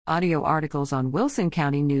Audio articles on Wilson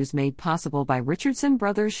County News made possible by Richardson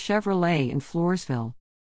Brothers Chevrolet in Floresville.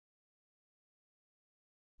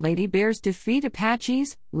 Lady Bears defeat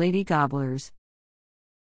Apaches, Lady Gobblers.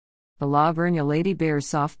 The La Vernia Lady Bears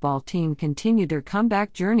softball team continued their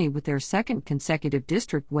comeback journey with their second consecutive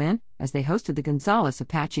district win as they hosted the Gonzales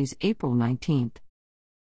Apaches April 19.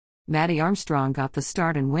 Maddie Armstrong got the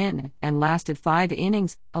start and win and lasted 5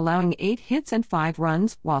 innings, allowing 8 hits and 5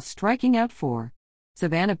 runs while striking out 4.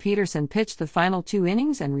 Savannah Peterson pitched the final 2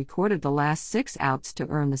 innings and recorded the last 6 outs to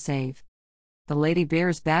earn the save. The Lady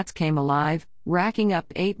Bears bats came alive, racking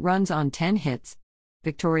up 8 runs on 10 hits.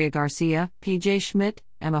 Victoria Garcia, P.J. Schmidt,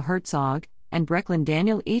 Emma Herzog, and Brecklin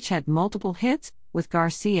Daniel each had multiple hits, with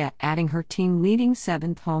Garcia adding her team-leading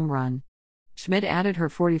 7th home run. Schmidt added her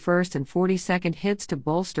 41st and 42nd hits to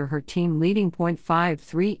bolster her team-leading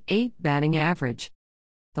 .538 batting average.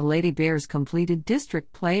 The Lady Bears completed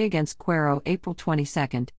district play against Cuero April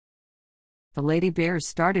 22. The Lady Bears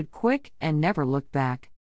started quick and never looked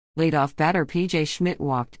back. Leadoff batter P.J. Schmidt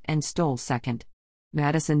walked and stole second.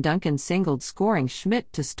 Madison Duncan singled, scoring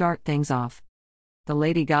Schmidt to start things off. The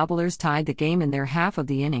Lady Gobblers tied the game in their half of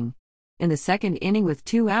the inning. In the second inning with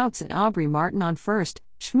 2 outs and Aubrey Martin on first,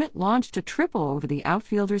 Schmidt launched a triple over the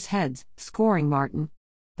outfielders' heads, scoring Martin.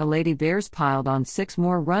 The Lady Bears piled on 6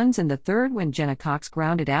 more runs in the third when Jenna Cox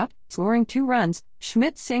grounded out, scoring 2 runs,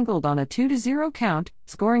 Schmidt singled on a 2-0 count,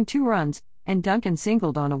 scoring 2 runs, and Duncan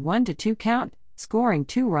singled on a 1-2 count, scoring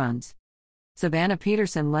 2 runs. Savannah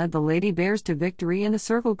Peterson led the Lady Bears to victory in the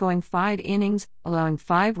circle, going 5 innings, allowing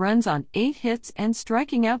 5 runs on 8 hits and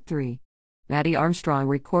striking out 3. Maddie Armstrong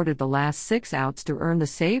recorded the last 6 outs to earn the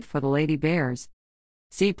save for the Lady Bears.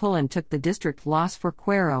 C. Pullen took the district loss for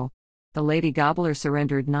Cuero. The Lady Gobblers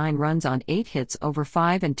surrendered 9 runs on 8 hits over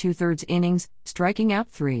 5 2/3 innings, striking out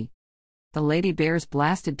 3. The Lady Bears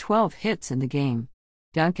blasted 12 hits in the game.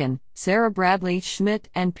 Duncan, Sarah Bradley, Schmidt,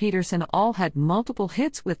 and Peterson all had multiple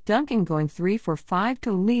hits, with Duncan going 3 for 5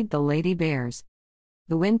 to lead the Lady Bears.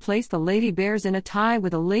 The win placed the Lady Bears in a tie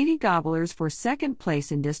with the Lady Gobblers for second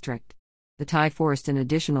place in district. The tie forced an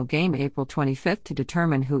additional game April 25 to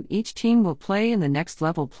determine who each team will play in the next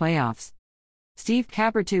level playoffs. Steve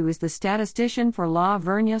Cabertu is the statistician for La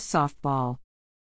Vernia softball.